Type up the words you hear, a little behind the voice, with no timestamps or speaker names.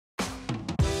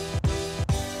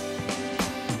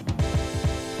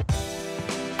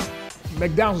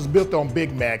McDonald's was built on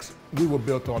Big Macs. We were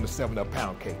built on the 7-Up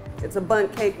pound cake. It's a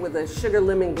bundt cake with a sugar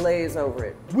lemon glaze over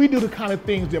it. We do the kind of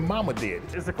things that Mama did.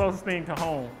 It's the closest thing to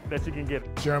home that you can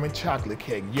get. German chocolate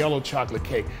cake, yellow chocolate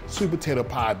cake, sweet potato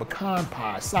pie, pecan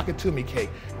pie, sakatumi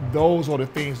cake. Those are the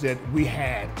things that we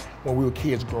had when we were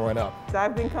kids growing up.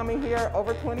 I've been coming here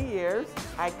over 20 years.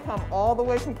 I come all the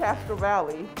way from Castro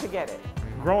Valley to get it.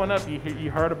 Growing up,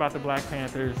 you heard about the Black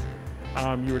Panthers.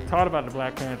 You were taught about the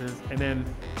Black Panthers, and then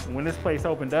when this place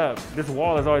opened up, this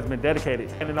wall has always been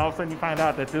dedicated. And then all of a sudden you find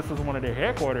out that this was one of their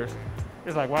headquarters.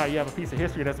 It's like, wow, you have a piece of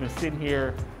history that's been sitting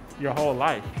here your whole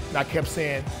life. And I kept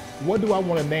saying, what do I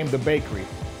want to name the bakery?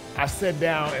 I sat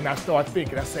down and I started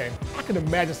thinking, I said, I can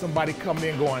imagine somebody coming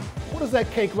in going, what is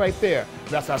that cake right there?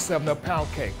 That's our 7-Up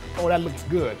pound cake. Oh, that looks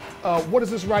good. What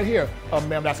is this right here?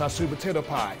 Ma'am, that's our sweet potato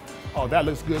pie. Oh, that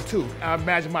looks good too. I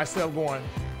imagine myself going,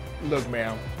 look,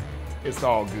 ma'am, it's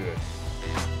all good.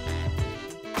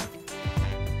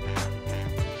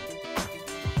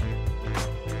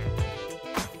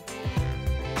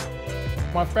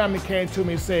 My family came to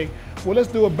me and said, well, let's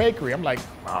do a bakery. I'm like,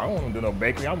 I don't want to do no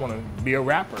bakery. I want to be a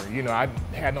rapper. You know, I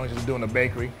had no interest in doing a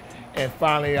bakery. And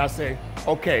finally I say,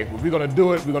 okay, if we're going to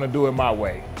do it, we're going to do it my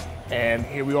way. And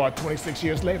here we are 26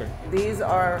 years later. These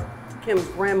are Kim's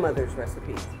grandmother's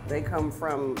recipes. They come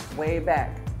from way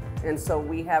back. And so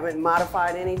we haven't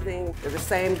modified anything. They're the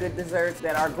same good desserts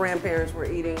that our grandparents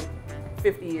were eating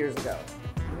 50 years ago.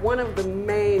 One of the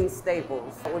main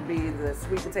staples would be the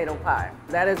sweet potato pie.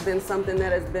 That has been something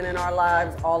that has been in our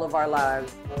lives, all of our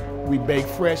lives. We bake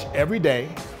fresh every day,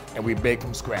 and we bake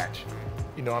from scratch.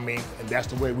 You know what I mean? And that's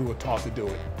the way we were taught to do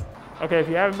it. Okay, if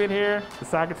you haven't been here, the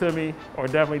sakatumi, or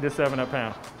definitely the 7-Up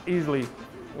pound. Easily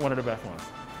one of the best ones.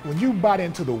 When you bite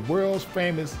into the world's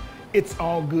famous It's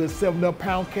All Good 7-Up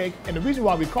pound cake, and the reason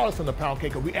why we call it 7-Up pound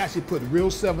cake is we actually put real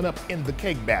 7-Up in the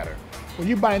cake batter. When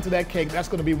you bite into that cake, that's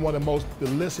going to be one of the most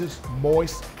delicious,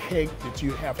 moist cake that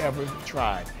you have ever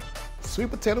tried. Sweet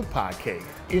potato pie cake.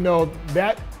 You know,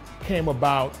 that came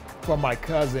about from my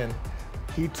cousin.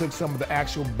 He took some of the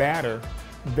actual batter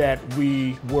that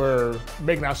we were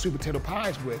making our sweet potato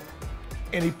pies with,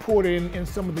 and he poured it in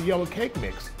some of the yellow cake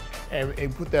mix.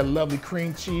 And put that lovely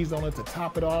cream cheese on it to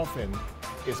top it off, and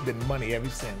it's been money ever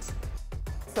since.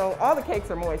 So all the cakes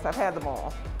are moist, I've had them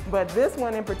all. But this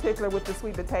one in particular with the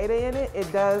sweet potato in it,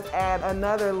 it does add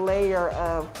another layer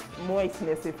of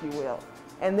moistness, if you will.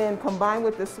 And then combined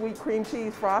with the sweet cream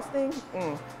cheese frosting,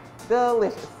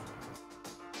 delicious.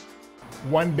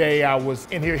 One day I was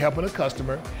in here helping a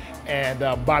customer, and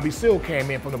Bobby Seale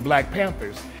came in from the Black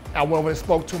Panthers. I went over and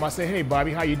spoke to him. I said, hey,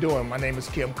 Bobby, how you doing? My name is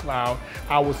Kim Cloud.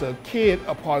 I was a kid,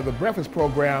 a part of the breakfast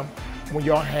program when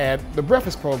y'all had the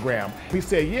breakfast program. He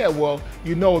said, yeah, well,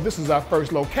 you know, this is our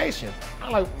first location.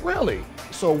 I'm like, really?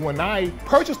 So when I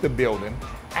purchased the building,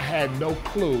 I had no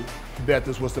clue that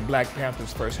this was the Black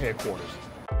Panthers' first headquarters.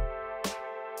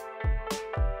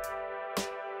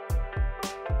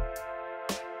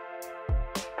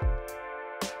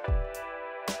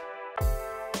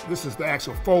 This is the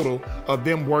actual photo of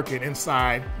them working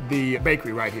inside the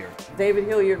bakery right here. David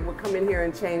Hilliard would come in here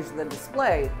and change the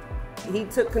display. He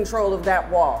took control of that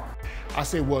wall. I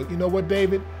said, well, you know what,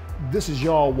 David? This is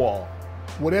your wall.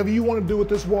 Whatever you want to do with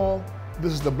this wall,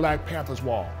 this is the Black Panthers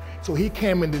wall. So he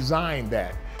came and designed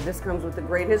that. This comes with a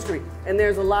great history. And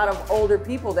there's a lot of older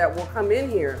people that will come in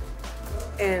here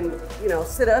and, you know,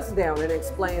 sit us down and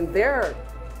explain their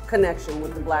connection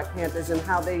with the Black Panthers and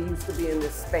how they used to be in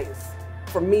this space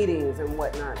for meetings and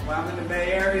whatnot. When I'm in the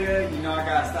Bay Area, you know I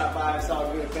gotta stop by It's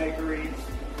All Good Bakery.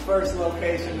 First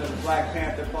location of the Black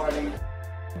Panther Party.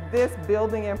 This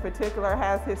building in particular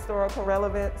has historical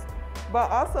relevance,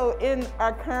 but also in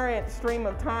our current stream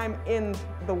of time in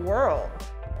the world.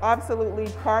 Absolutely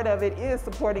part of it is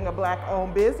supporting a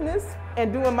Black-owned business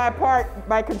and doing my part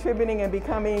by contributing and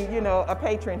becoming, you know, a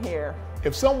patron here.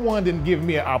 If someone didn't give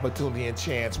me an opportunity and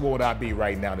chance, where would I be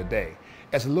right now today?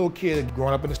 As a little kid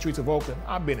growing up in the streets of Oakland,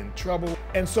 I've been in trouble.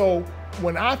 And so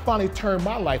when I finally turned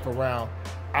my life around,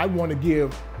 I want to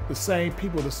give the same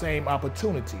people the same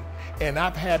opportunity. And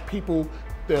I've had people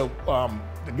that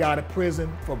got in prison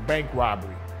for bank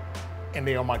robbery, and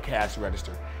they're on my cash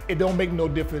register. It don't make no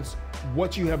difference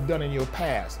what you have done in your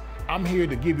past. I'm here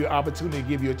to give you an opportunity, to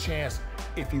give you a chance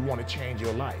if you want to change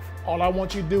your life. All I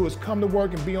want you to do is come to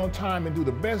work and be on time and do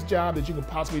the best job that you can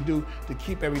possibly do to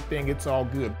keep everything It's All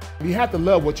Good. You have to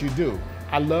love what you do.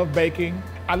 I love baking.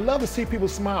 I love to see people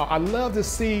smile. I love to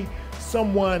see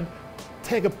someone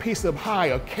take a piece of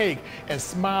pie or cake and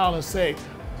smile and say,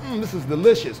 this is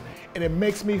delicious. And it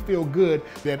makes me feel good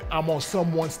that I'm on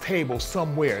someone's table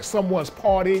somewhere, someone's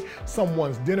party,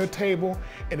 someone's dinner table,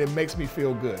 and it makes me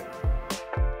feel good.